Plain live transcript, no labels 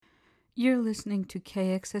You're listening to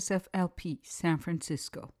KXSF-LP, San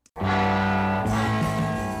Francisco.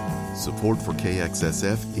 Support for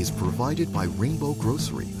KXSF is provided by Rainbow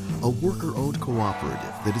Grocery, a worker-owned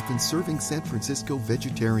cooperative that has been serving San Francisco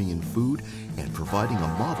vegetarian food and providing a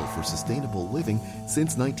model for sustainable living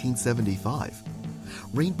since 1975.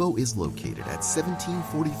 Rainbow is located at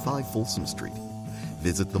 1745 Folsom Street.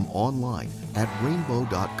 Visit them online at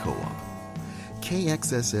rainbow.coop.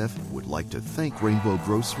 KXSF would like to thank Rainbow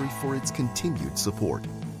Grocery for its continued support.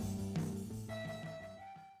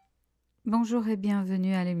 Bonjour et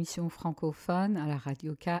bienvenue à l'émission Francofun à la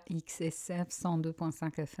radio KXSF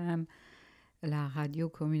 102.5 FM, la radio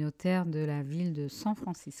communautaire de la ville de San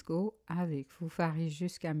Francisco, avec vous, Fari,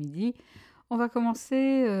 jusqu'à midi. On va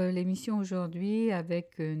commencer l'émission aujourd'hui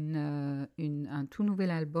avec un tout nouvel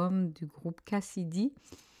album du groupe Cassidy.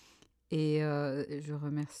 Et je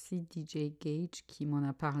remercie DJ Gage qui m'en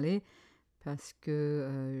a parlé parce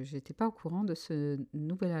que j'étais pas au courant de ce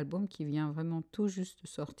nouvel album qui vient vraiment tout juste de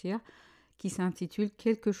sortir, qui s'intitule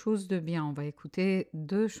Quelque chose de bien. On va écouter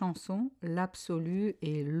deux chansons, L'Absolu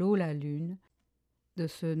et L'eau, la lune, de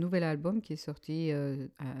ce nouvel album qui est sorti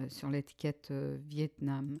sur l'étiquette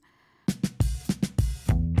Vietnam.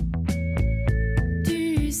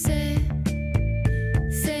 Tu sais,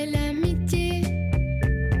 c'est l'amitié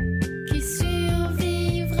qui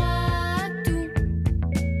survivra à tout.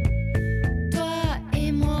 Toi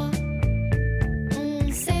et moi,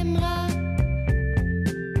 on s'aimera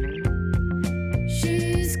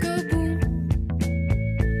jusqu'au bout.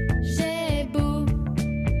 J'ai beau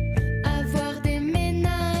avoir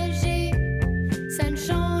déménagé, ça ne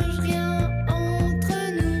change rien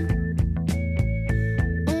entre nous.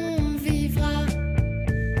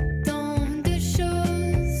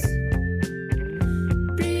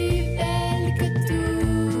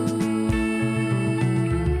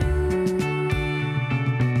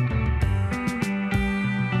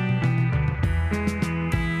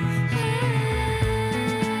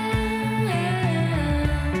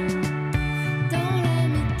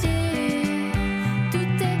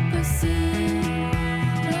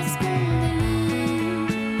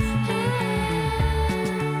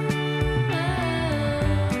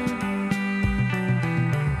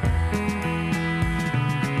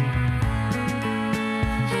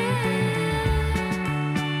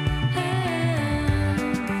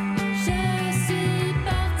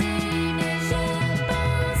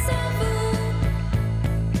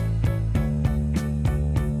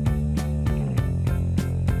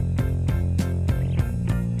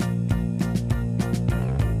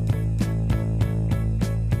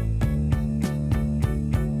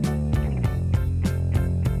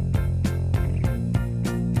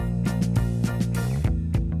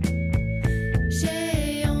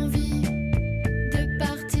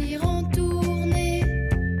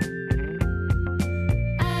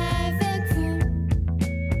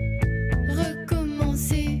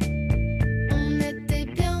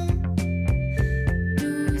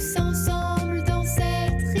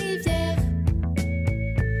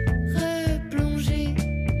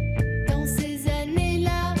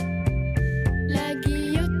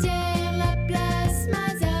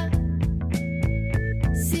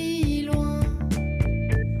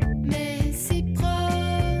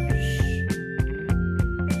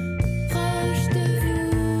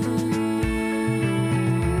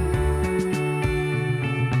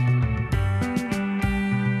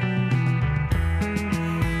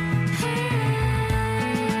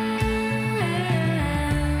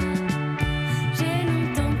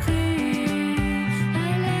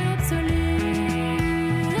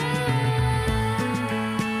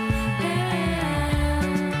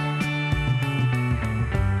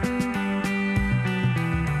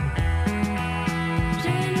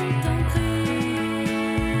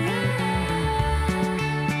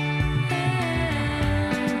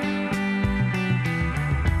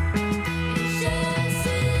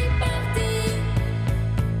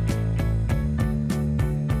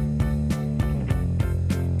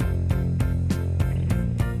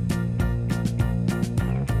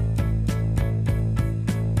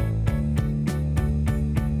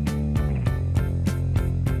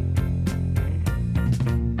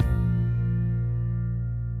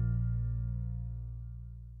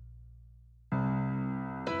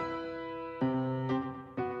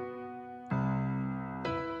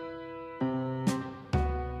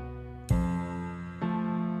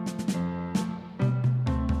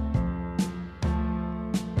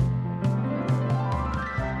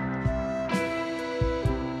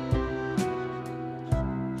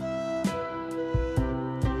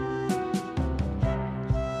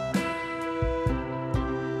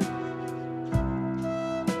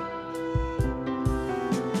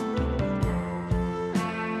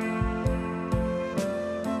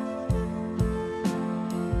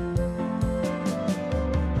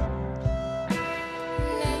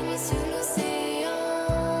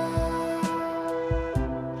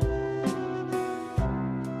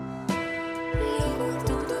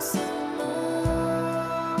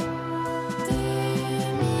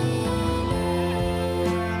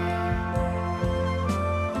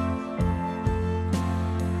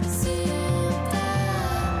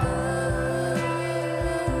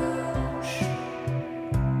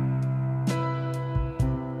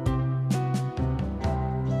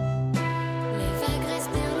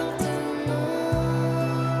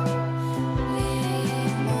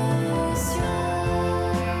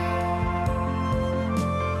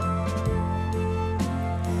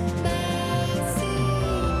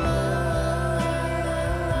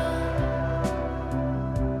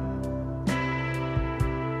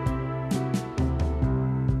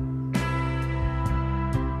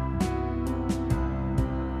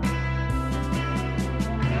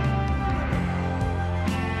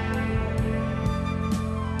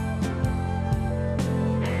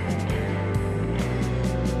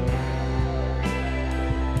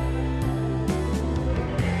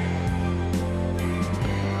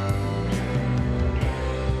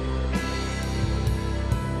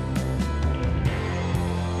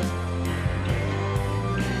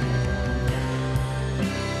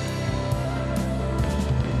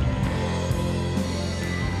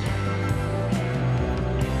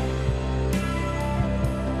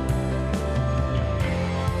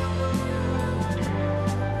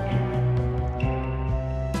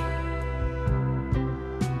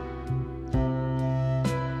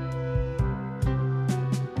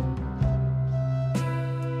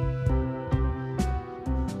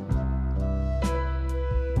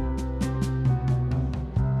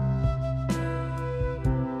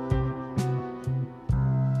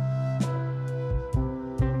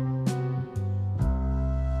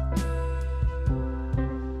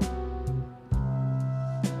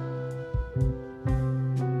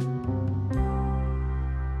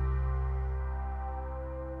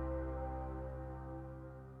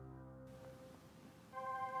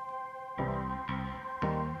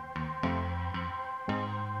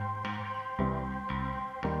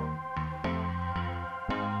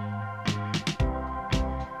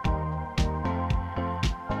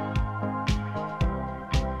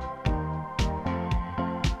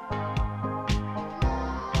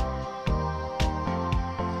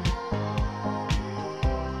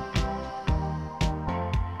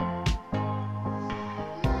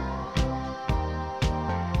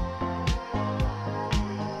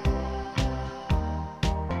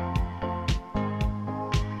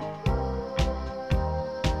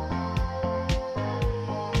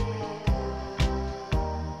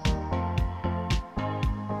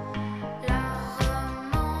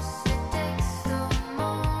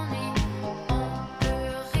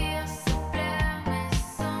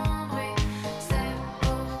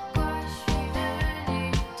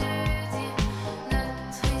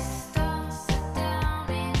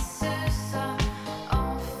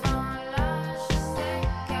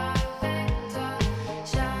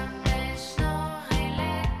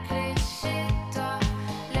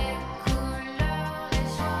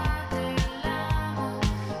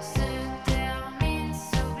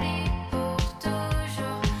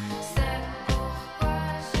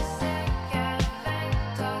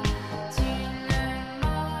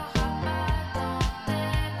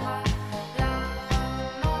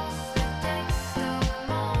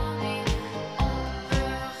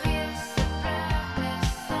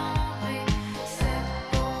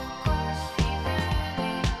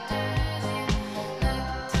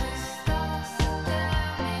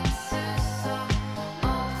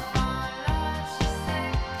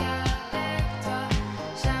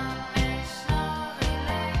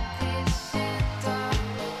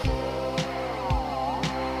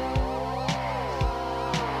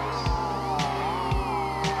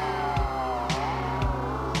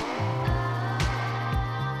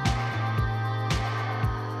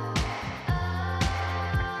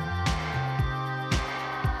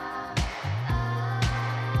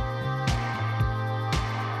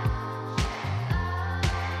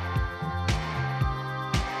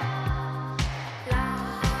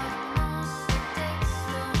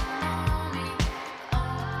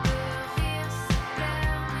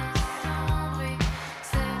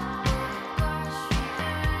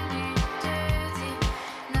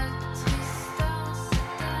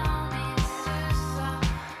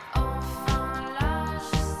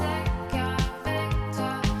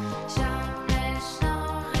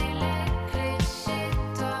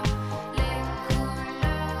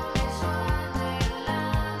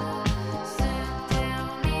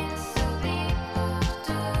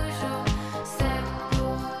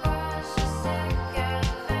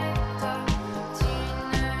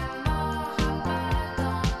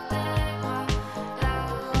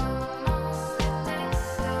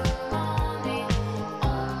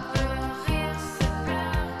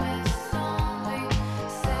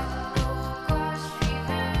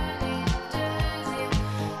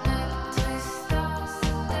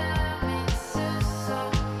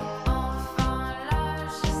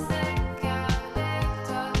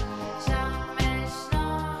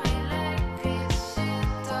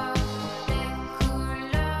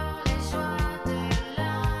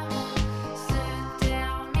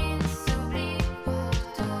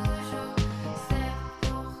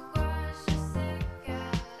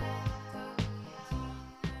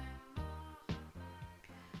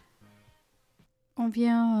 On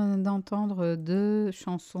vient d'entendre deux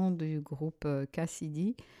chansons du groupe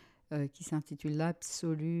Cassidy qui s'intitulent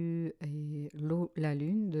L'Absolu et L'eau, la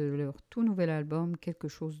lune de leur tout nouvel album Quelque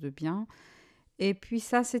chose de bien. Et puis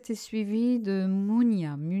ça, c'était suivi de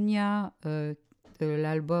Munya de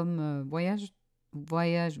l'album Voyage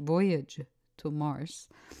to Mars,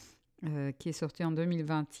 qui est sorti en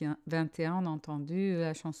 2021. On a entendu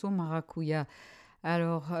la chanson Maracuya.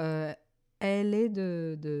 Alors, elle est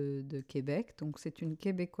de Québec, donc c'est une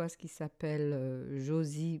Québécoise qui s'appelle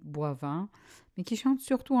Josie Boivin, mais qui chante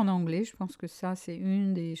surtout en anglais. Je pense que ça, c'est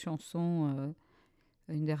une des chansons,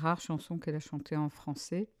 une des rares chansons qu'elle a chantées en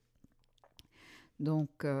français.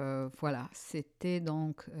 Donc voilà, c'était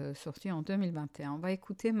donc sorti en 2021. On va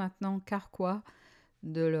écouter maintenant Carquois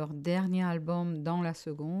de leur dernier album Dans la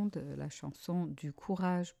seconde, la chanson Du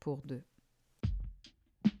courage pour deux.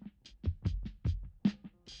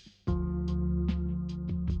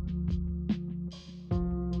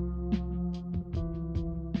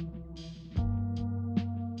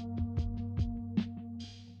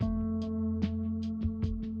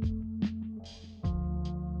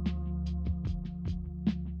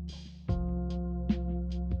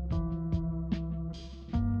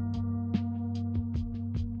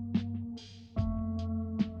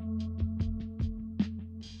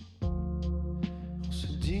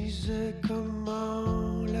 Disais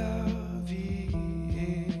comment la vie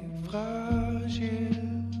est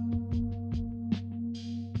fragile,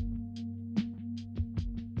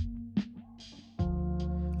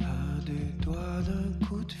 à deux doigts d'un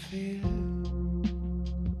coup de fil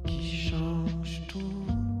qui change tout.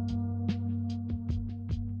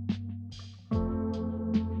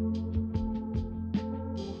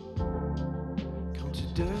 Quand tu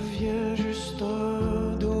deviens juste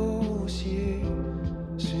un dossier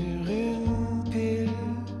sur une pile,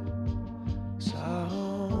 ça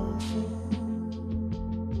rend fou.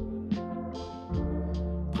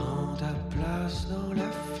 Prends ta place dans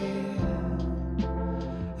la file,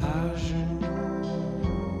 à genoux.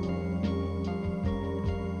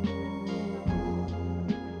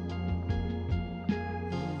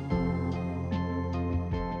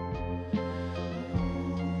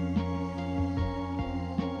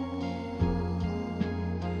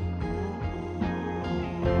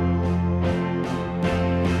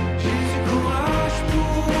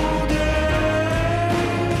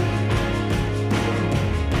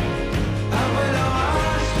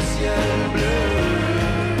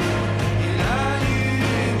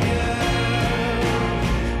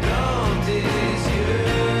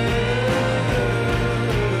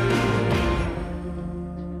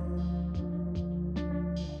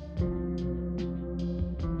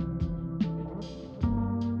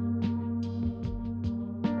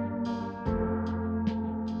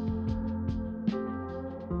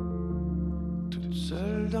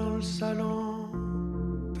 Seul dans le salon,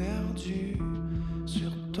 perdu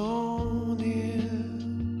sur ton île.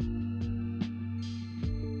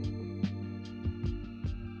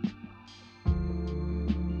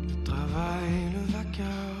 Le travail, le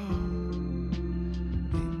vacarme,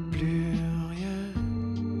 et plus rien,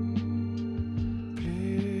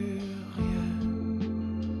 plus rien.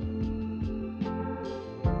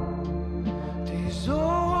 Tes os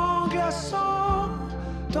en glaçons,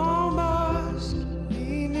 ton masque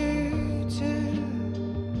inutile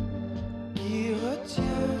qui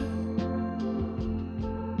retient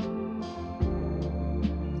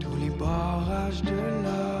tous les barrages de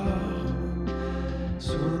l'art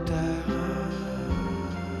souterrain.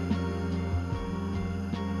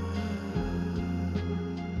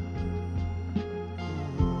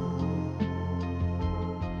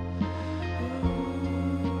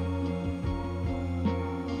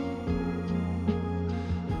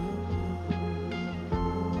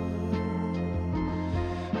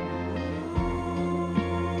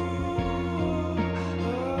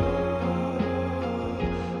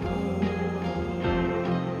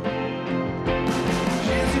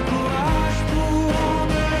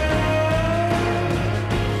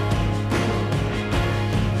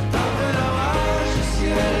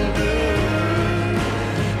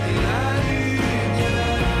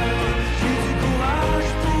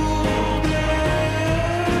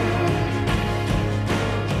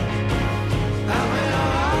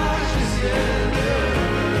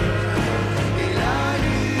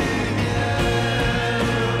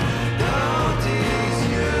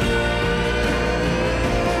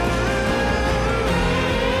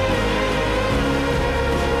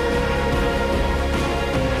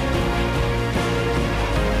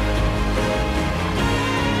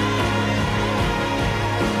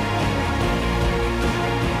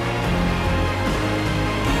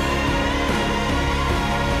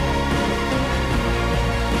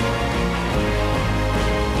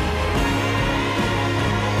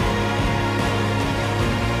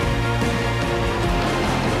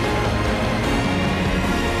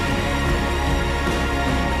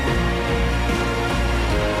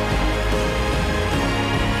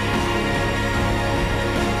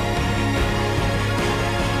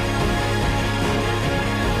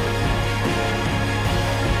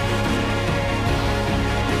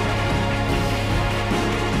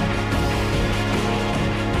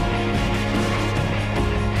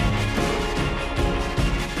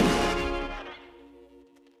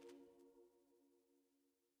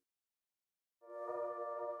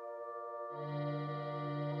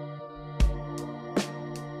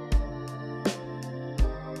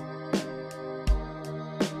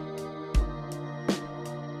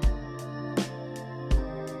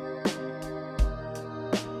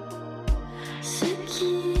 Ce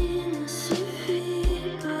qui ne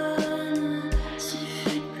suffit pas ne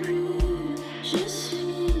suffit plus. Je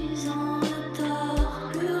suis en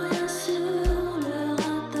retard, plus rien sur le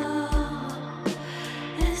radar.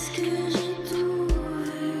 Est-ce que j'ai tout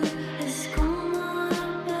vu? Est-ce qu'on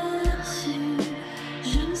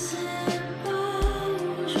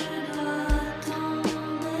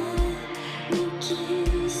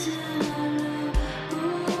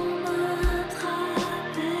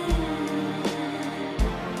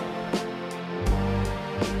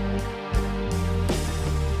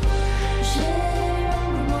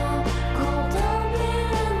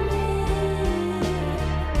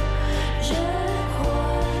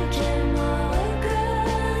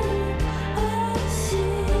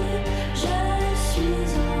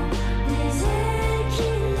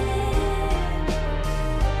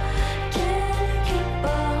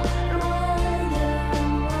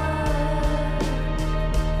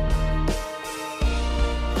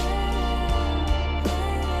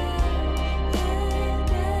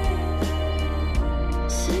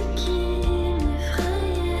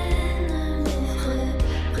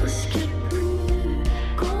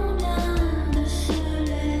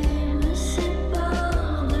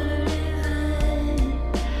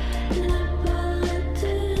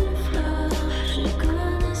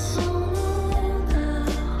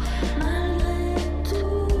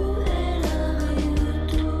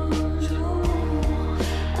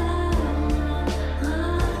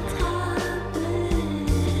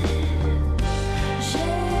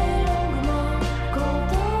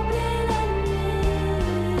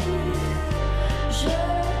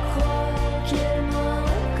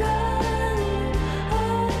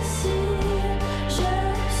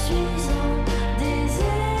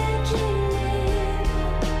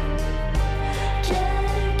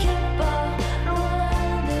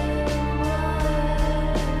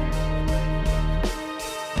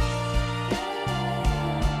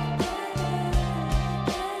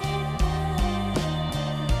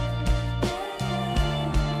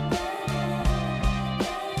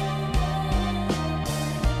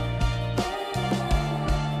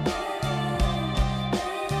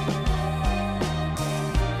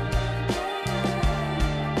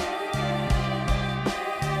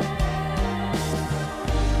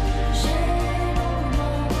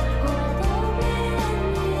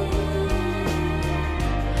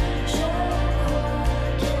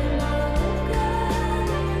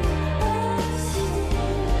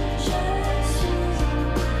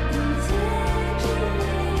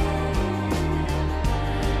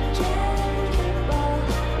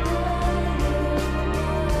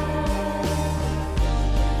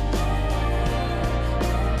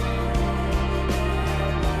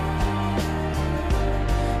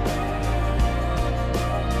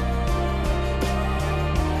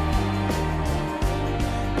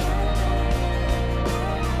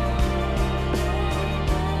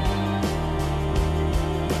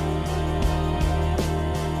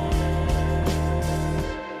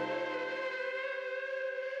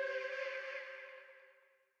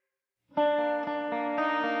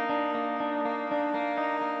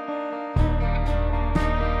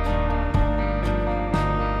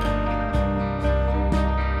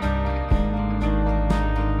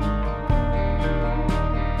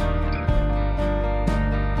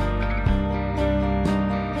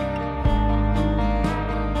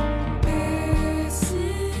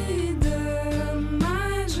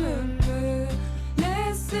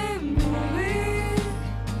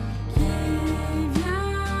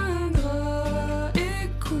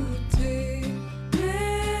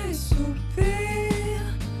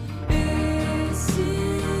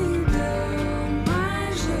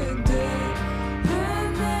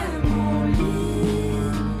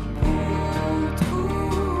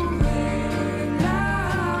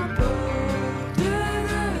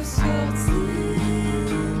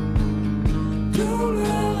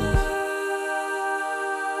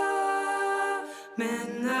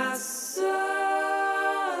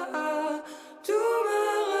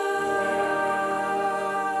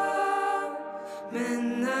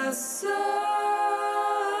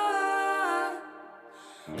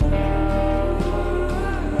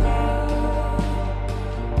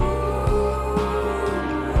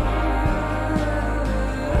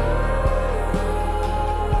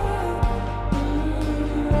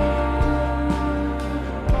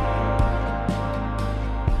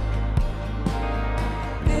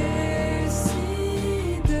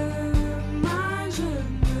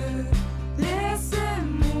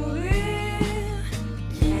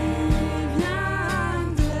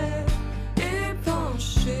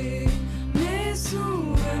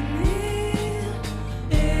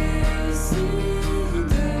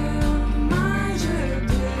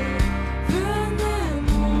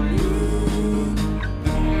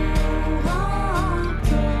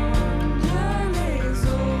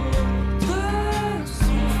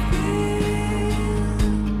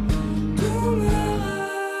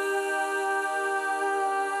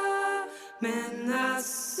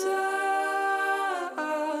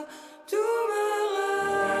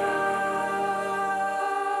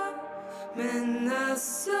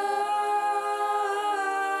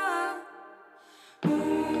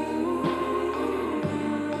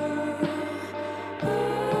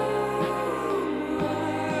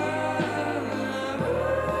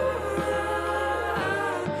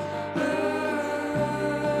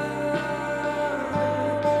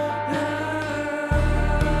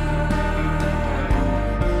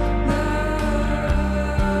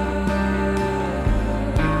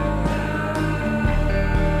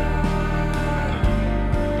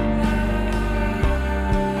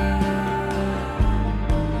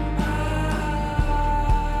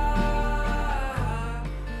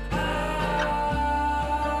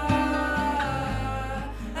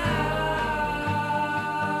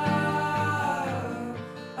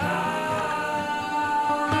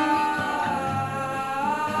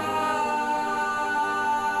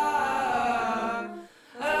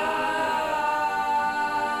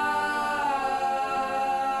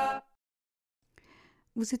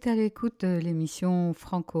Vous êtes à l'écoute de l'émission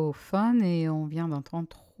Francofun et on vient d'entendre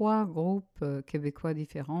trois groupes québécois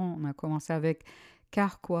différents. On a commencé avec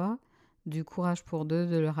Carquois, du Courage pour deux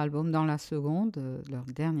de leur album Dans la seconde, leur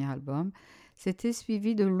dernier album. C'était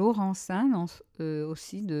suivi de Laurent San,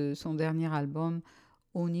 aussi de son dernier album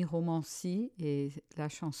Oniromancie et la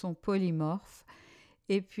chanson Polymorphe.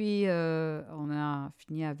 Et puis on a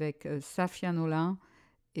fini avec Safia Nolin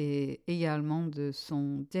et également de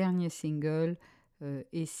son dernier single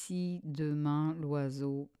Et si demain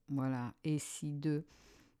l'oiseau, voilà, Et si deux,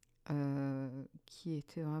 qui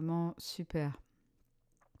était vraiment super.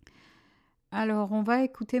 Alors on va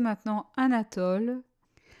écouter maintenant Anatole,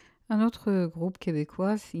 un autre groupe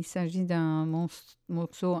québécois. Il s'agit d'un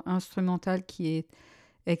morceau instrumental qui est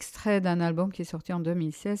extrait d'un album qui est sorti en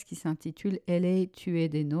 2016 qui s'intitule LA, tu es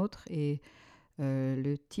des nôtres et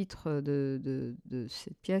le titre de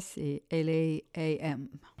cette pièce est LAAM.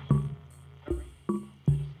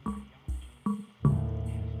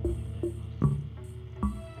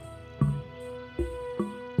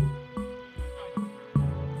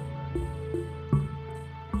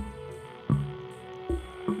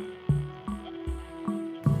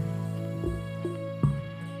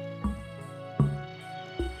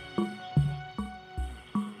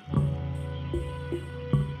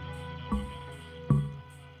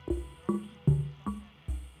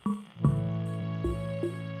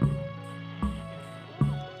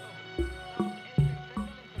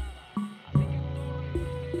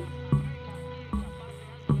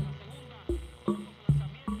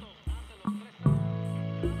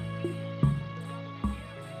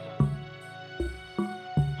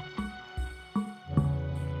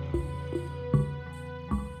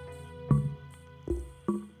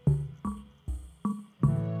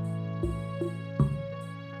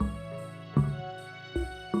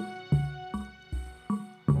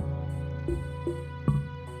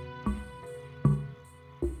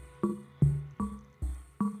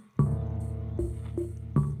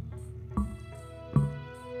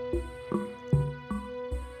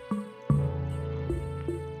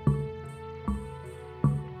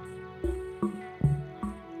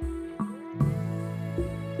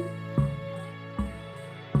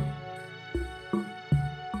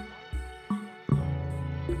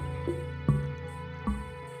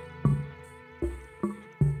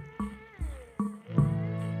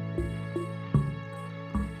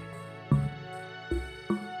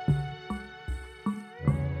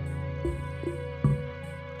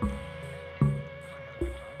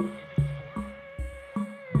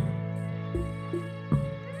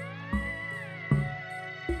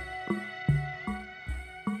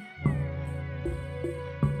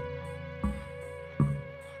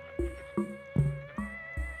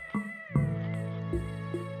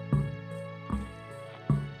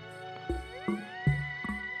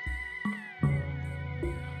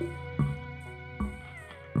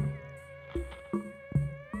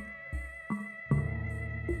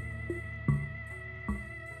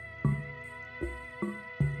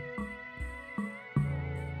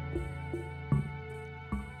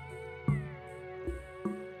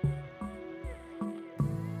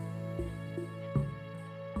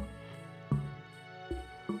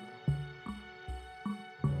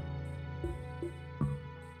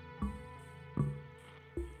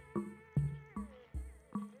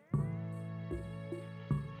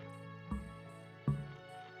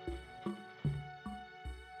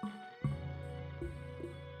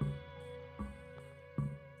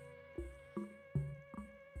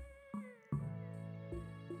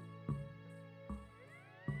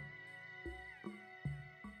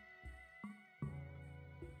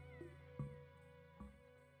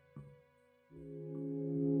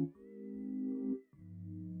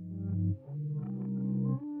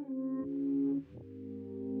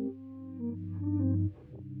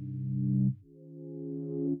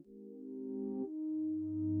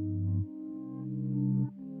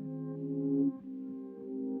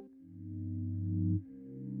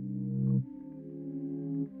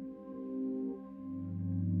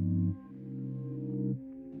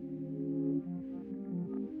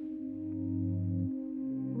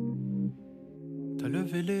 T'as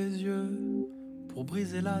levé les yeux pour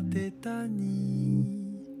briser la tétanie.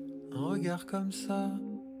 Un regard comme ça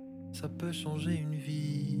peut changer une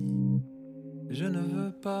vie. Je ne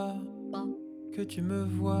veux pas que tu me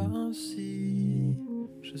vois ainsi.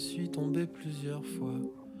 Je suis tombé plusieurs fois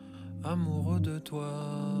amoureux de toi.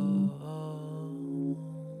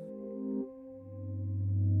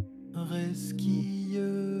 Resquilleuse,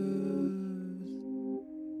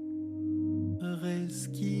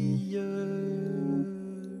 resquilleuse.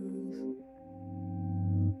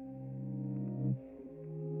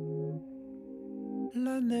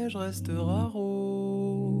 La neige restera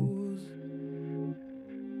rose,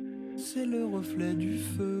 c'est le reflet du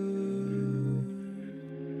feu,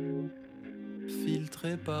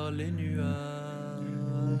 filtré par les nuages.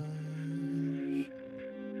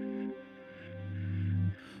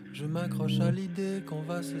 Je m'accroche à l'idée qu'on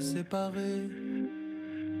va se séparer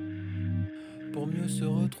pour mieux se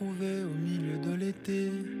retrouver au milieu de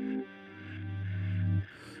l'été.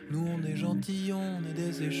 Nous on est gentillons, on est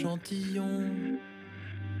des échantillons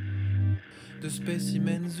de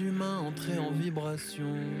spécimens humains entrés en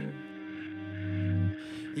vibration.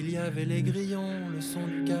 Il y avait les grillons, le son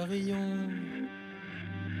du carillon.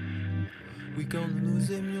 Oui quand nous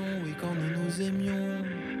nous aimions, oui quand nous nous aimions.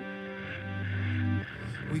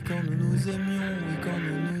 Oui quand nous nous aimions, oui quand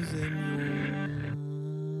nous nous aimions.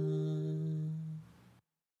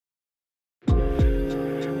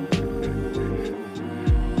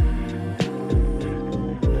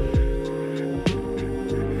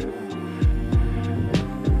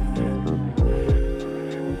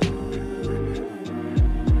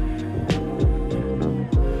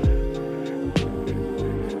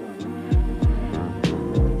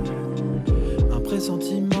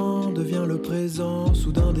 Sentiment devient le présent,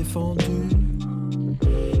 soudain défendu.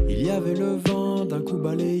 Il y avait le vent d'un coup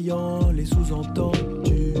balayant les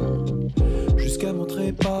sous-entendus. Jusqu'à mon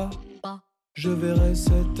trépas, je verrai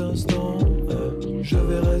cet instant, je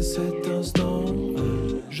verrai cet instant,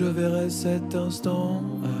 je verrai cet instant.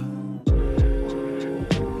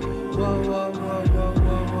 Wa wa wa wa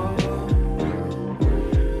wa wa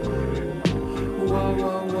wa wa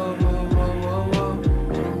wa wa wa.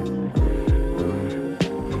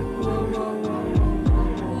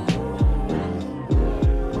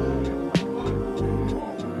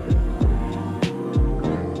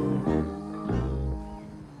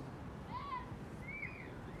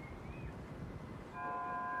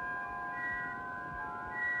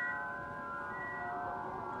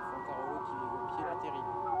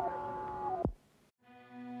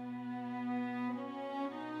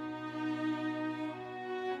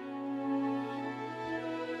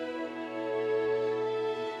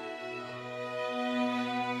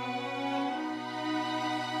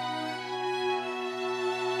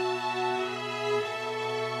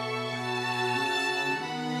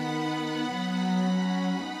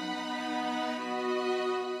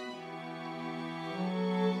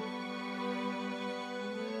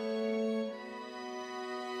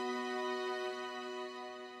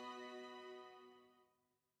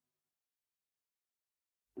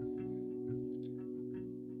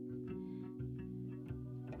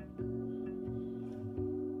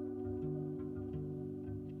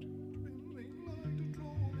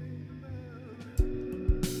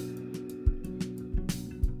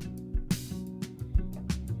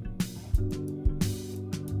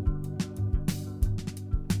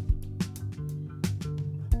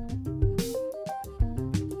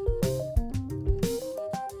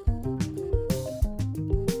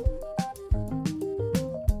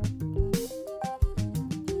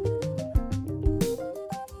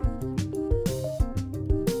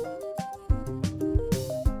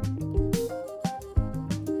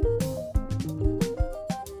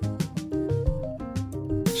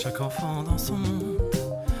 Chaque enfant dans son monde,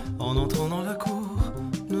 en entrant dans la cour,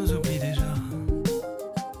 nous oublie déjà.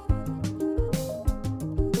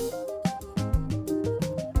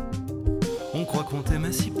 On croit qu'on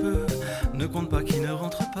t'aimait si peu, ne compte pas qui ne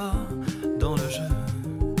rentre pas dans le jeu.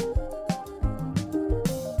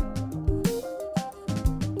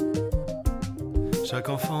 Chaque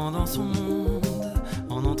enfant dans son monde,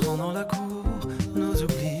 en entrant dans la cour, nous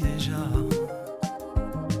oublie déjà.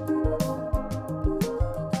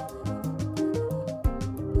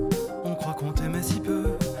 On t'aimait si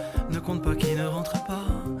peu, ne compte pas qui ne rentre pas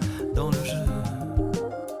dans le jeu.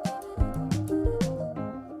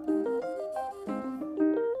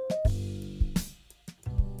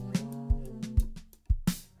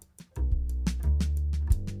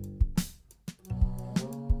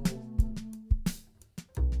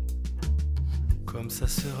 Comme ça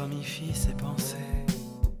se ramifient ses pensées,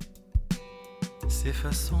 ses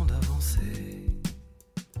façons d'avancer.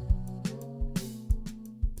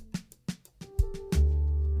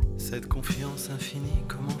 Cette confiance infinie,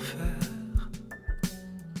 comment faire,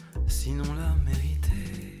 sinon la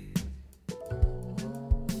mériter?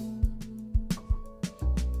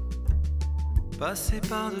 Passer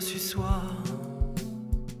par-dessus soi,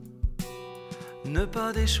 ne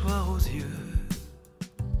pas déchoir aux yeux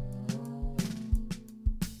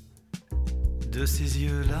de ces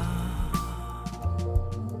yeux-là.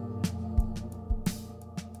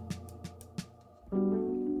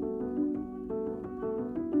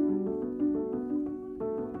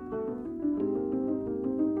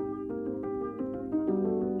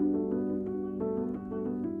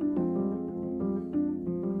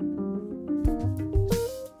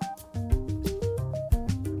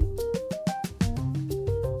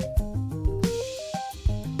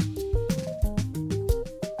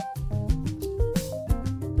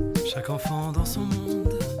 Chaque enfant dans son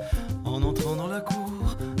monde, en entrant dans la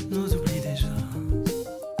cour, nous oublie déjà.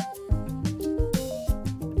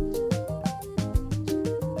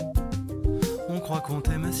 On croit qu'on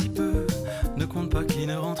t'aime si peu, ne compte pas qui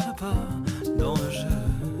ne rentre pas dans le jeu.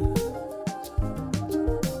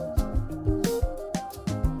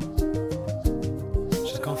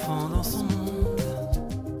 Chaque enfant dans son monde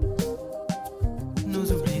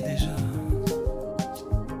nous oublie déjà.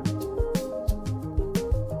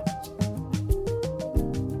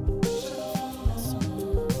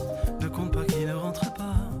 Ne compte pas qui ne rentre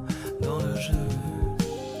pas dans le jeu.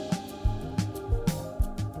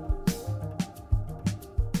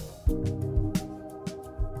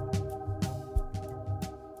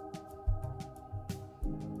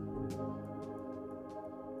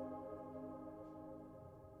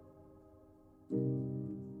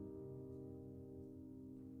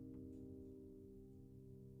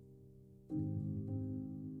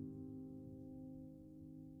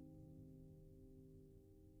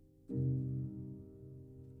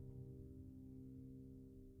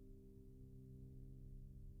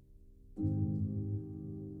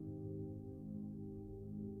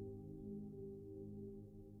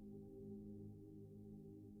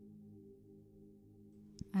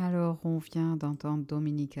 Alors, on vient d'entendre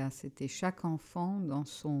Dominica, c'était Chaque enfant dans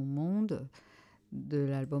son monde, de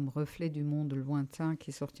l'album Reflet du monde lointain qui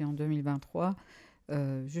est sorti en 2023.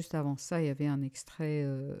 Juste avant ça, il y avait un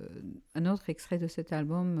autre extrait de cet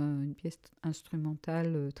album, une pièce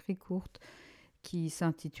instrumentale très courte qui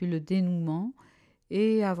s'intitule Le dénouement.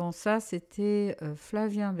 Et avant ça, c'était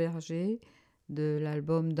Flavien Berger de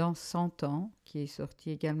l'album Dans 100 ans, qui est sorti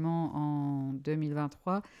également en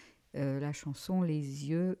 2023. La chanson Les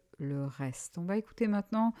yeux, le reste. On va écouter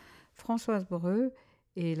maintenant Françoise Breu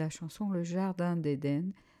et la chanson Le jardin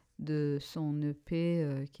d'Éden de son EP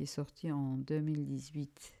qui est sorti en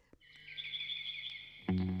 2018.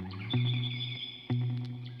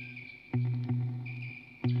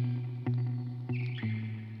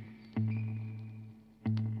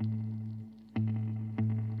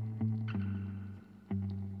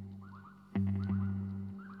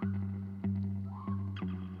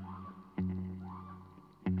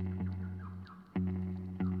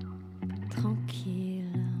 Tranquille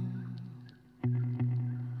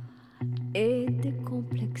et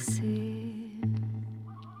décomplexé,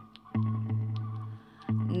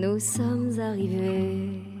 nous sommes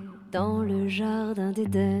arrivés dans le jardin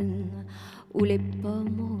d'Éden où les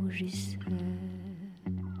pommes rougissaient.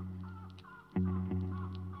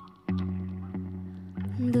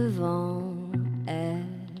 Devant elle,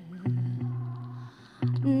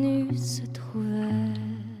 nu se trouvait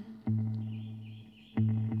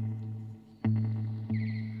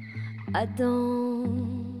Adam,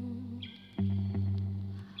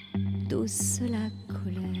 douce la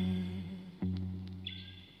colère.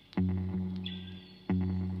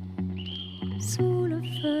 Sous le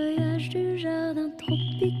feuillage du jardin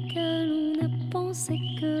tropical, on a pensé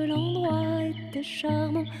que l'endroit était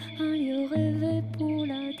charmant, un lieu rêvé pour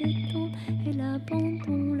la détente et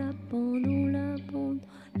l'abandon, l'abandon, l'abandon,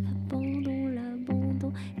 l'abandon,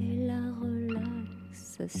 l'abandon et la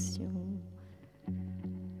relaxation.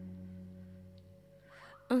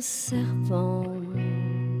 Un serpent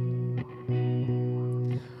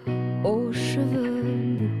aux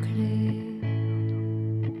cheveux bouclés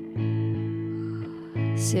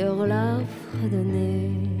sur la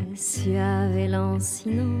fredonnée suave et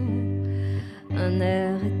lancinant, un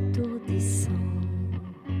air étourdissant.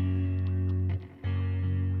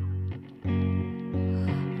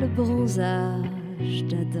 Le bronzage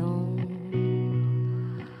d'Adam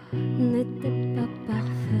n'était pas parfait,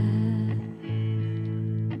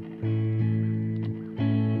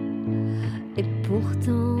 et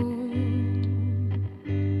pourtant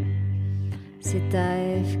c'est à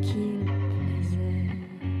Ève qu'il plaisait.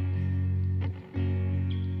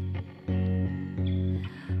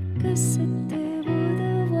 Que c'était beau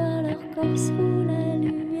de voir leur corps sous la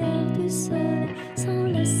lumière du soleil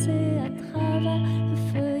s'enlacer à travers le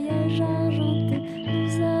feuillage argenté.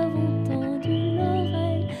 Nous avons tendu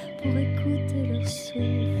l'oreille pour écouter leur souffle.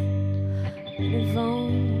 Le vent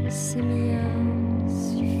s'est mis à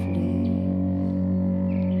souffler.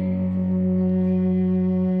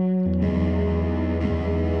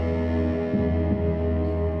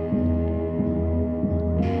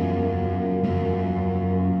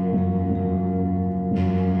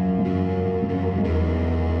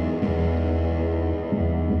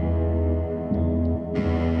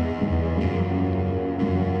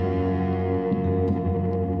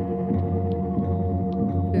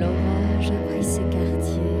 L'orage a pris ses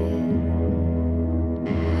quartiers,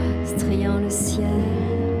 striant le ciel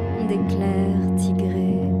d'éclairs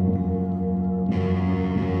tigrés,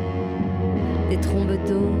 des trombes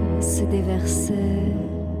d'eau se déversaient,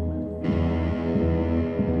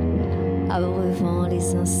 abreuvant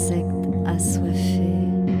les insectes assoiffés,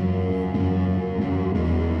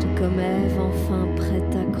 tout comme Ève enfin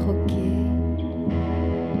prête à croquer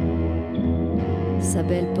sa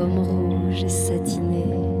belle pomme rouge et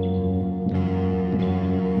satinée,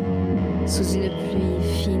 sous une pluie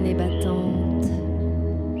fine et battante.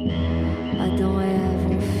 Adam et Ève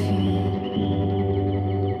ont fui,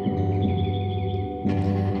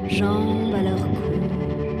 jambes à leur cou.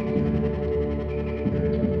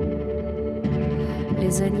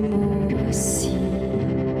 Les animaux aussi,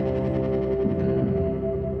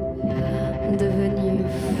 devenus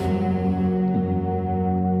fous.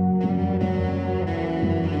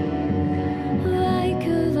 Vaille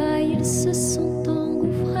que vaille, ils se sont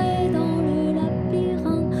engouffrés dans le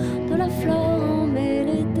labyrinthe de la flore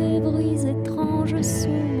emmêlée des bruits étranges sous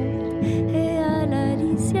monte et à la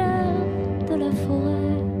lisière de la forêt.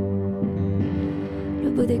 Le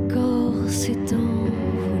beau décor s'est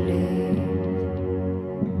envolé.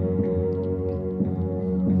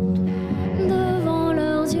 Devant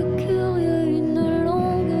leurs yeux curieux, une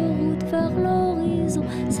longue route vers l'horizon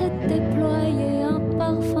s'est déployée, un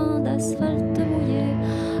parfum d'asphalte mouillé.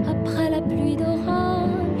 Après la pluie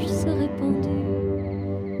d'orage se répandue,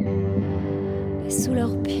 et sous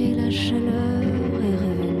leurs pieds la chaleur est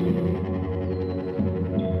revenue.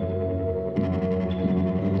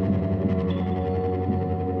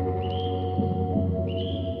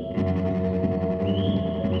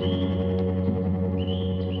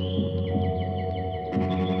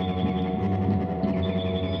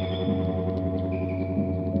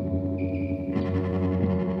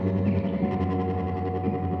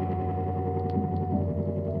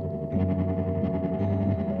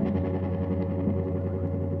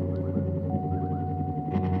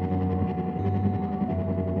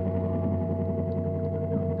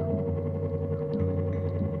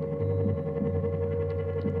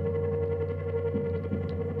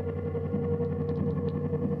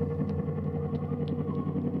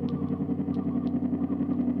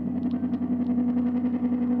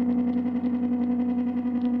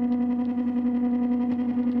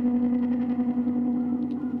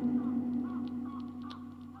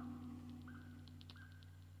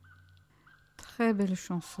 Très belle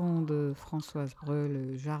chanson de Françoise Breu,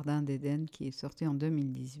 Le Jardin d'Éden, qui est sortie en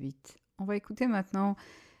 2018. On va écouter maintenant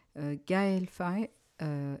Gaël Faye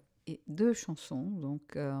et deux chansons.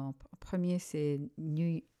 Donc, en premier, c'est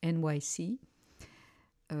New NYC.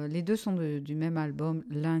 Les deux sont du même album,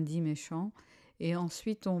 Lundi Méchant. Et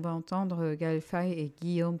ensuite, on va entendre Gaël Faye et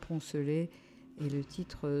Guillaume Poncelet et le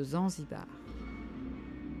titre Zanzibar.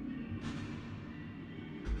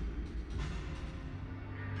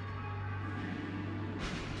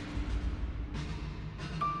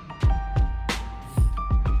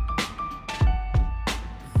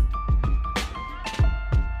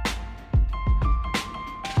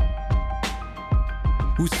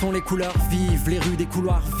 Où sont les couleurs vives, les rues des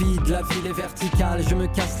couloirs vides, la ville est verticale, je me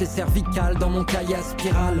casse les cervicales dans mon cahier à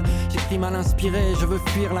spirale. J'ai pris mal inspiré, je veux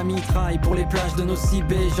fuir la mitraille pour les plages de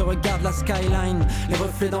Nocibé. Je regarde la skyline, les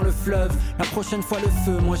reflets dans le fleuve, la prochaine fois le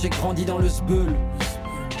feu, moi j'ai grandi dans le sbeul.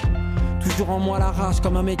 Toujours en moi la rage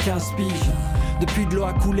comme un mec 15 piges, depuis de l'eau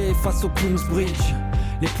à couler face au Queensbridge.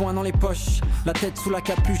 Les poings dans les poches, la tête sous la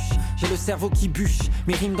capuche, j'ai le cerveau qui bûche,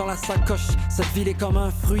 mes rimes dans la sacoche. Cette ville est comme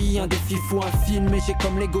un fruit, un défi fou, un film. Et j'ai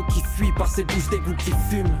comme l'ego qui fuit par ces bouches d'égout qui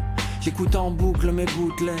fument. J'écoute en boucle mes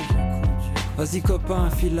bootlegs, vas-y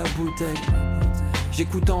copain file la bouteille.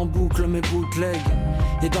 J'écoute en boucle mes bootlegs,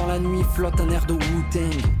 et dans la nuit flotte un air de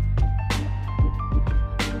Wu-Tang.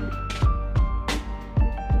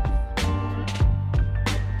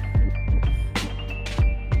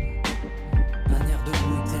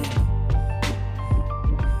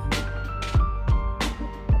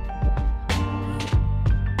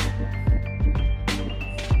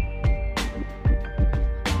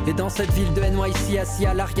 Et dans cette ville de NYC, assis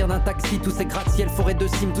à l'arrière d'un taxi, tous ces gratte-ciel, forêts de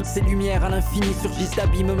cimes, toutes ces lumières à l'infini surgissent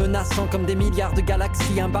d'abîmes me menaçant comme des milliards de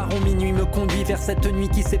galaxies. Un baron minuit me conduit vers cette nuit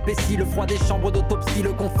qui s'épaissit, le froid des chambres d'autopsie,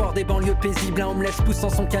 le confort des banlieues paisibles. Un homeless poussant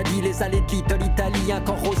son caddie, les allées de Little Italy, un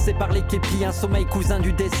corps rossé par les képis, un sommeil cousin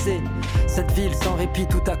du décès. Cette ville sans répit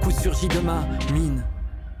tout à coup surgit de ma mine.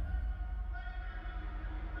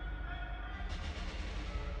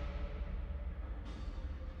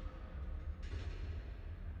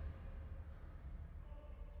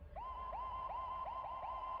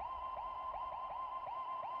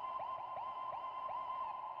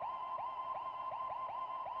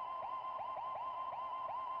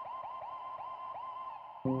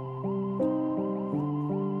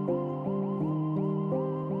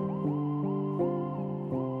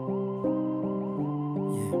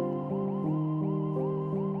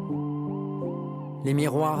 Les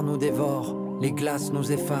miroirs nous dévorent, les glaces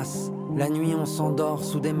nous effacent. La nuit on s'endort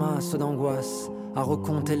sous des masses d'angoisse, à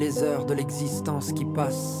recompter les heures de l'existence qui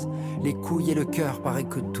passe. Les couilles et le cœur, paraît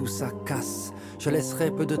que tout ça casse. Je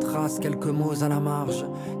laisserai peu de traces, quelques mots à la marge,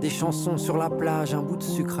 des chansons sur la plage, un bout de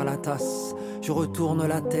sucre à la tasse. Je retourne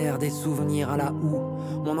la terre, des souvenirs à la houe.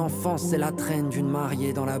 Mon enfance c'est la traîne d'une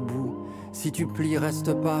mariée dans la boue. Si tu plies,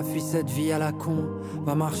 reste pas, fuis cette vie à la con.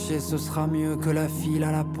 Va marcher, ce sera mieux que la file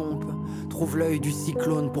à la pompe. Trouve l'œil du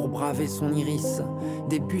cyclone pour braver son iris.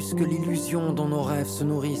 Débusque l'illusion dont nos rêves se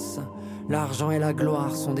nourrissent. L'argent et la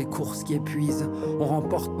gloire sont des courses qui épuisent. On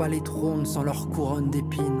remporte pas les trônes sans leur couronne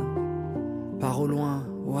d'épines. Pars au loin,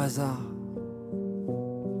 au hasard,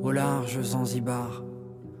 au large Zanzibar.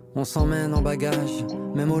 On s'emmène en bagage,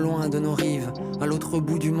 même au loin de nos rives. À l'autre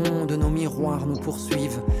bout du monde, nos miroirs nous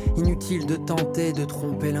poursuivent. Inutile de tenter de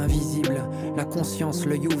tromper l'invisible. La conscience,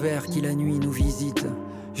 l'œil ouvert qui la nuit nous visite.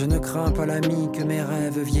 Je ne crains pas l'ami que mes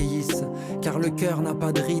rêves vieillissent, car le cœur n'a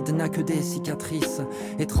pas de rides, n'a que des cicatrices.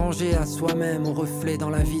 Étranger à soi-même, au reflet dans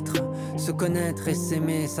la vitre. Se connaître et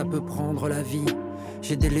s'aimer, ça peut prendre la vie.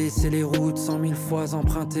 J'ai délaissé les routes 100 000 fois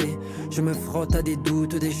empruntées. Je me frotte à des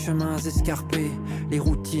doutes, des chemins escarpés. Les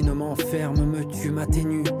routines m'enferment, me tuent,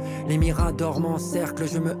 m'atténuent. Les miradors m'encerclent,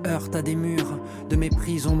 je me heurte à des murs. De mes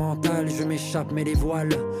prisons mentales, je m'échappe mais les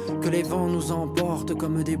voiles. Que les vents nous emportent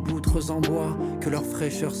comme des poutres en bois. Que leur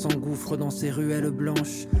fraîcheur s'engouffre dans ces ruelles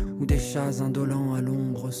blanches, où des chats indolents à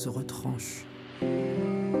l'ombre se retranchent.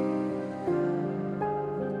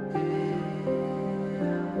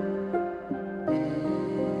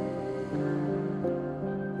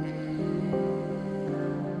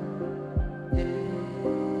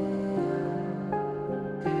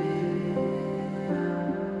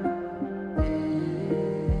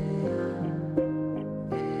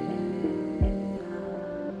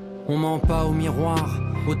 On ment pas au miroir,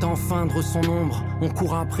 autant feindre son ombre. On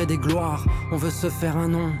court après des gloires, on veut se faire un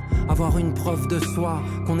nom, avoir une preuve de soi,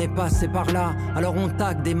 qu'on est passé par là. Alors on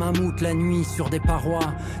tague des mammouths la nuit sur des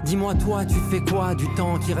parois. Dis-moi toi, tu fais quoi du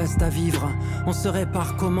temps qui reste à vivre? On se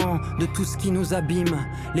répare comment de tout ce qui nous abîme?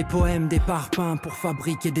 Les poèmes des parpaings pour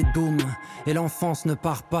fabriquer des dômes. Et l'enfance ne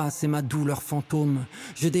part pas, c'est ma douleur fantôme.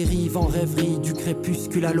 Je dérive en rêverie du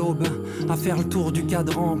crépuscule à l'aube, à faire le tour du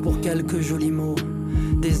cadran pour quelques jolis mots.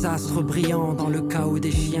 Des astres brillants dans le chaos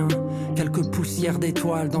des chiens, quelques poussières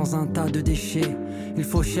d'étoiles dans un tas de déchets. Il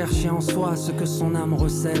faut chercher en soi ce que son âme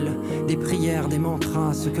recèle, des prières, des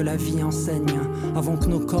mantras, ce que la vie enseigne, avant que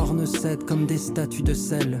nos corps ne cèdent comme des statues de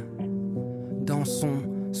sel. Dansons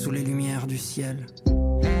sous les lumières du ciel.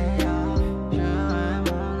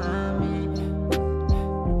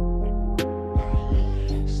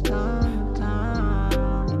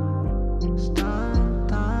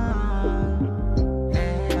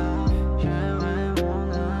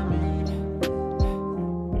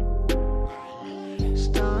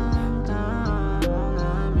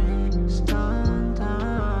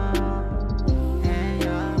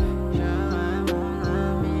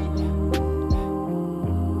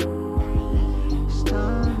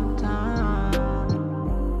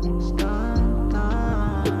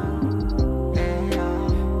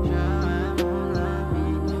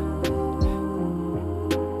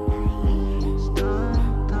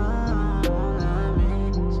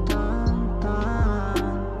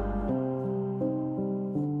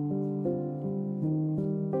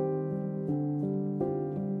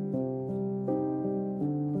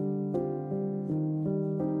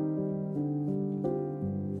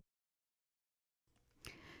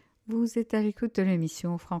 Vous êtes à l'écoute de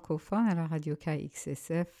l'émission Francofun à la radio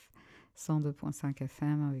KXSF 102.5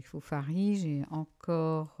 FM avec vous, Fari. J'ai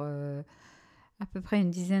encore à peu près une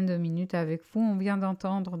dizaine de minutes avec vous. On vient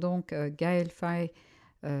d'entendre donc Gaël Faye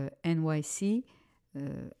NYC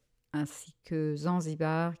ainsi que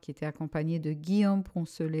Zanzibar qui était accompagné de Guillaume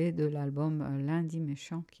Poncelet de l'album Lundi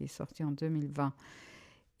Méchant qui est sorti en 2020.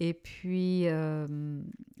 Et puis,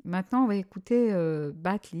 maintenant, on va écouter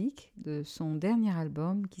Batlik de son dernier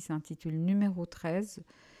album qui s'intitule Numéro 13,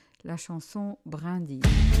 la chanson Brindille.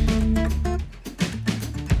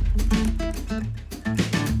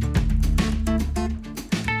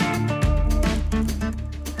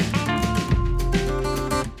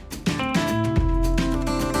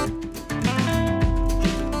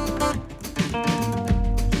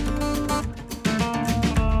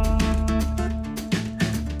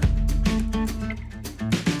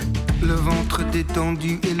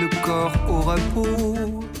 Détendu et le corps au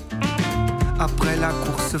repos. Après la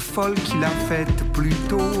course folle qu'il a faite plus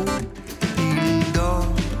tôt, il dort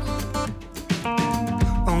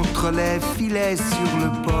entre les filets sur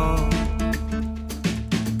le port.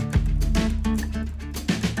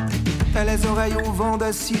 Et les oreilles au vent de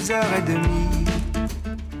 6h30.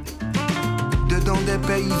 Dedans des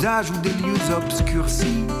paysages ou des lieux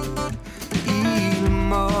obscurcis, il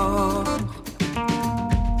mord,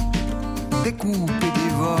 découpe et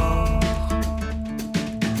dévore.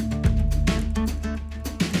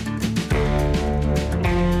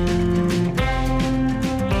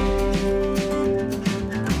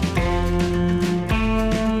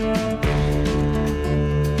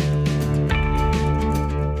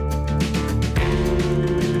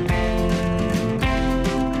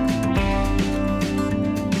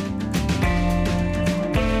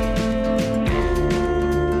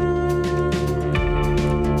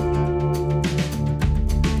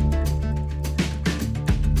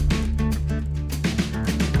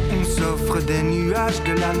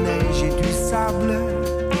 De la neige et du sable,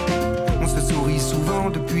 on se sourit souvent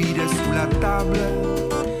depuis dessous la table,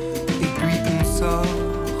 et puis on sort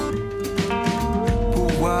pour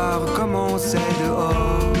voir comment c'est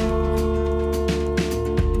dehors.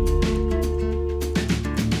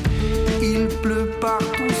 Il pleut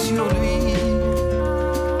partout sur lui,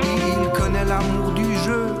 il connaît l'amour du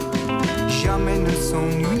jeu, jamais ne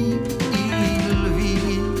s'ennuie, il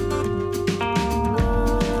vit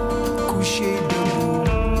couché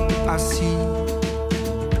assis.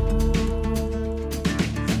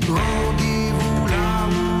 Rendez-vous là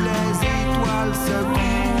où les étoiles se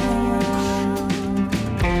couchent.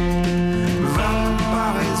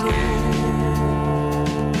 Valparaiso.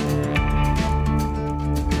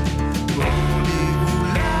 Rendez-vous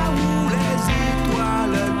là où les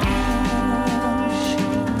étoiles couchent.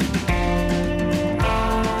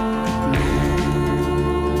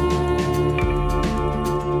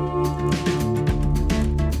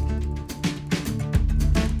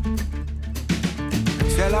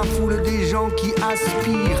 C'est la foule des gens qui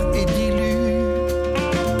aspirent et diluent.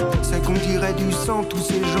 C'est qu'on dirait du sang, tous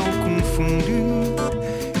ces gens confondus.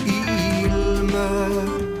 Ils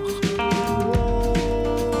meurent,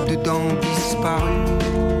 dedans disparus.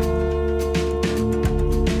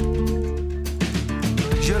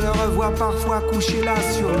 Je le revois parfois couché là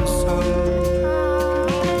sur le sol,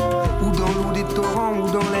 ou dans l'eau des torrents, ou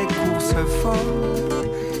dans les courses folles.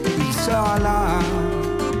 Il sera là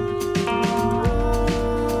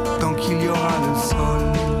qu'il y aura le sol.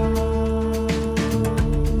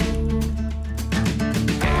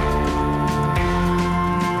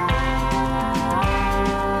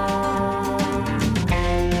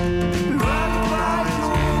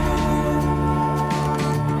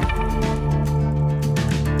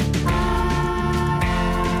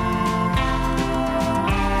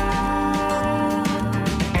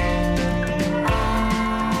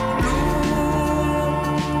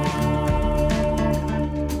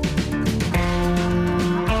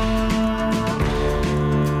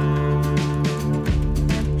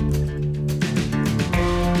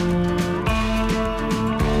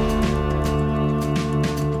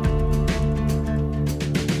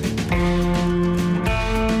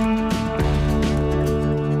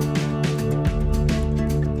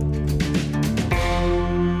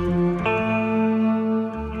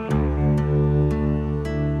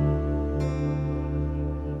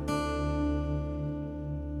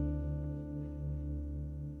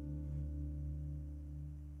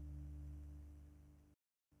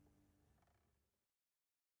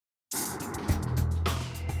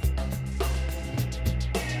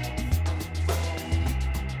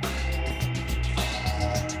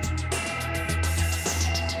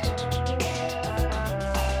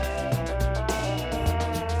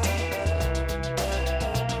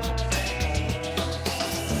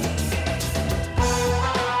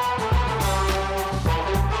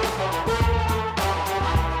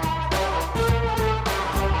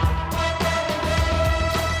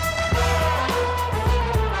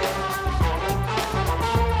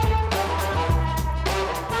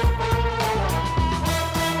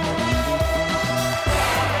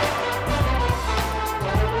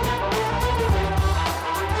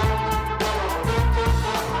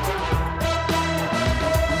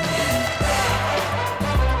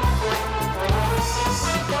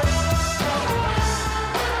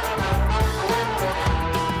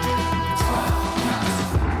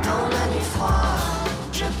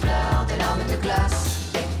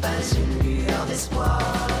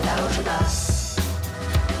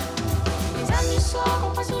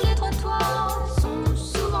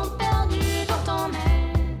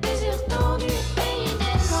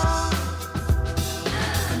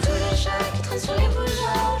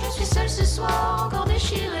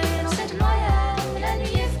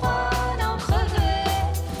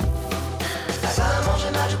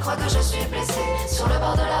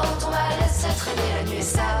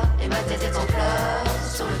 ta tête est en pleurs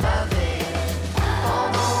sur le pavé.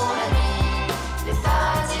 Pendant la nuit, les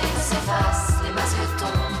paradigmes s'effacent, les masques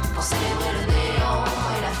tombent pour célébrer le néant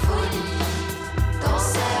et la folie. Dans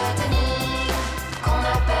cette nuit qu'on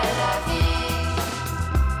appelle la vie,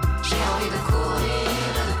 j'ai envie de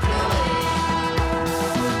courir et de pleurer.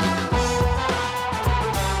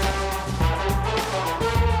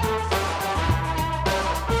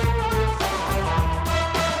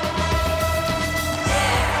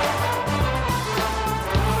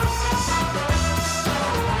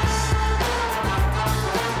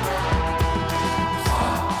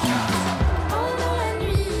 Pendant la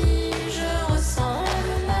nuit, je ressens une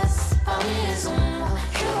menace. Parmi les ombres,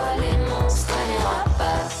 je vois les monstres et les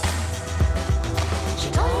rapaces.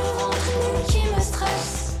 J'ai dans le ventre une boule qui me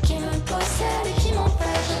stresse, qui me possède et qui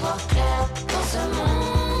m'empêche de voir clair dans ce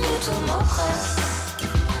monde où tout m'oppresse.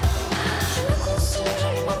 Je me consume,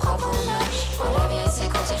 j'allume ma propre image. Pour la vie, c'est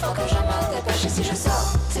quand il faut que je me dépêche. Et si je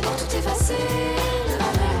sors, c'est pour tout effacer de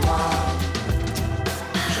ma mémoire.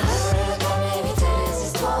 J'aurais voulu le calmer, éviter les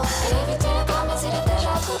histoires et éviter les drames, mais il est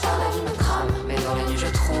déjà trop tard, la vie me crame. Mais dans la nuit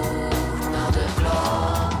je trouve mon heure de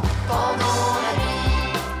gloire. Pendant la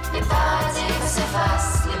nuit, les paradigmes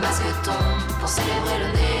s'effacent, les masques tombent pour célébrer le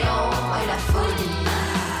néant et la folie.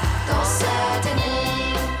 Dans cette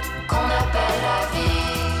nuit qu'on appelle la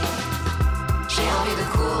vie, j'ai envie de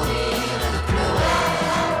courir et de pleurer.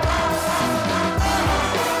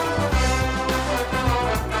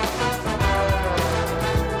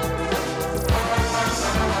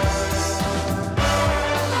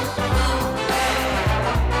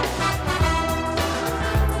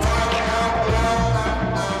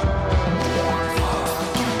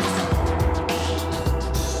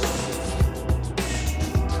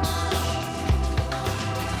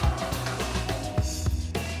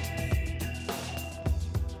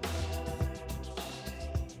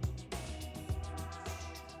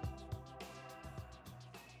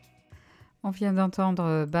 On vient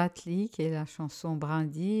d'entendre Batley, qui est la chanson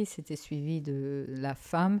Brindille. C'était suivi de La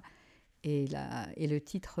Femme et le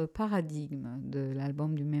titre Paradigme de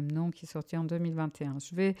l'album du même nom qui est sorti en 2021.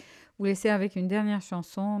 Je vais vous laisser avec une dernière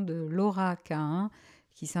chanson de Laura Cain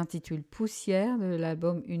qui s'intitule Poussière de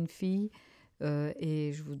l'album Une fille.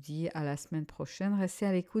 Et je vous dis à la semaine prochaine. Restez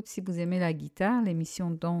à l'écoute si vous aimez la guitare.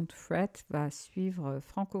 L'émission Don't Fret va suivre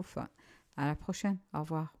Francofun. À la prochaine. Au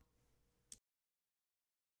revoir.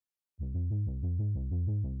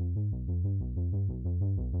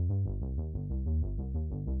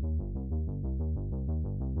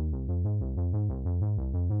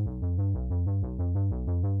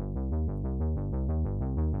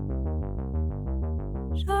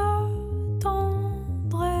 J'attendrai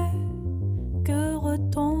que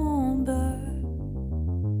retombe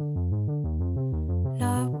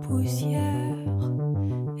la poussière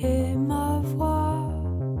et ma voix.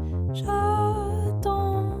 J'attendrai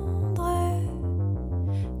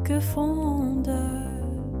que fonde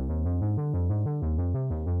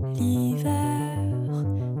l'hiver.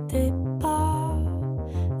 Tes pas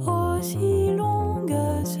aussi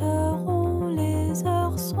longues seront les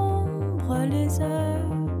heures sombres, les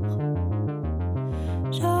heures.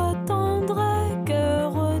 J'attendrai que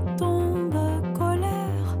retombe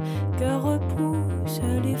colère, que repoussent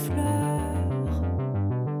les fleurs.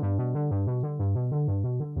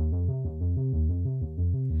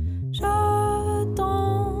 J'attendrai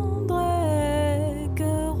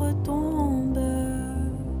que retombe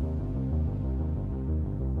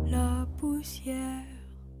la poussière.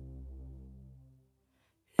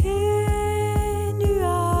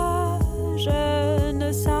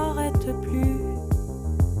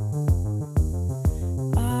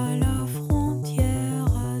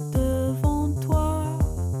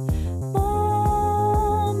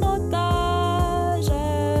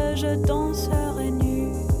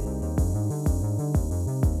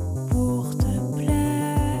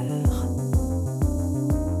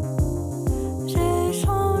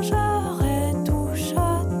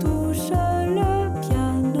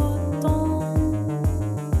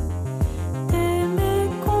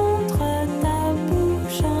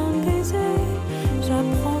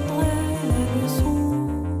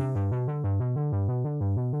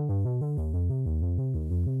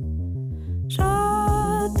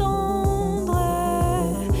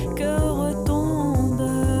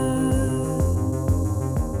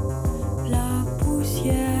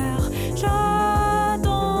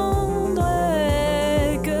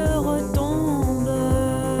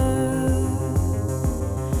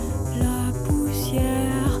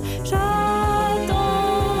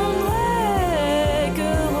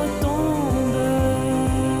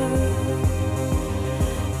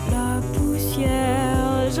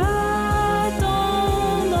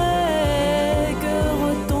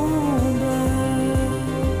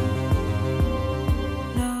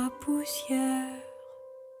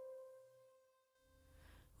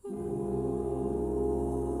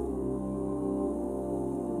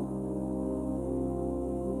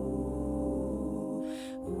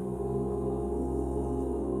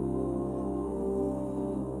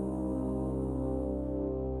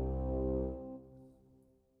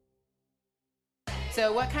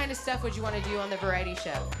 So what kind of stuff would you want to do on the variety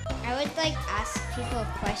show? I would ask people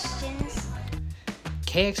questions.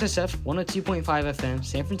 KXSF 102.5 FM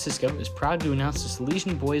San Francisco is proud to announce the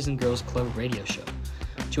Salesian Boys and Girls Club radio show.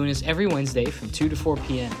 Join us every Wednesday from 2 to 4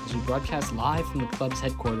 p.m. as we broadcast live from the club's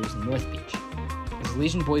headquarters in North Beach. The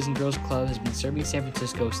Salesian Boys and Girls Club has been serving San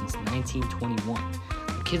Francisco since 1921.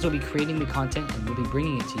 The kids will be creating the content and we'll be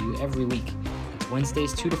bringing it to you every week. It's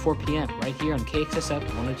Wednesdays 2 to 4 p.m. right here on KXSF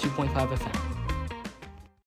 102.5 FM.